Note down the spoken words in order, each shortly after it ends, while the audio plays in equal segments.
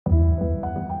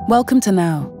Welcome to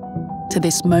now, to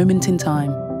this moment in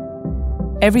time.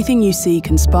 Everything you see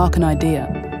can spark an idea.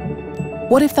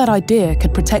 What if that idea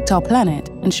could protect our planet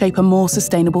and shape a more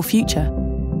sustainable future?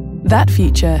 That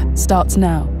future starts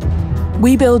now.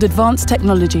 We build advanced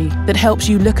technology that helps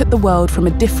you look at the world from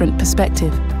a different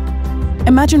perspective.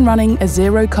 Imagine running a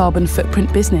zero-carbon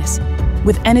footprint business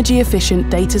with energy-efficient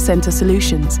data center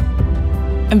solutions.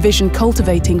 Envision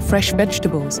cultivating fresh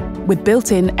vegetables with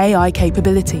built-in AI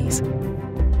capabilities.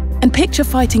 And picture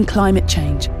fighting climate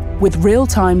change with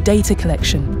real-time data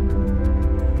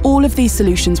collection. All of these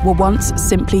solutions were once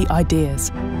simply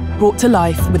ideas, brought to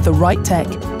life with the right tech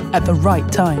at the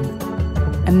right time.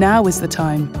 And now is the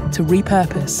time to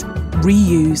repurpose,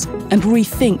 reuse, and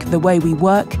rethink the way we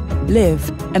work, live,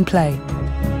 and play.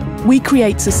 We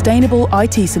create sustainable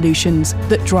IT solutions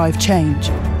that drive change,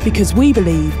 because we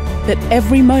believe that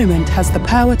every moment has the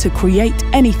power to create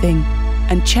anything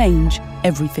and change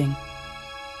everything.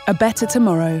 A better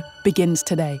tomorrow begins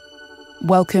today.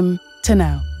 Welcome to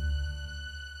Now.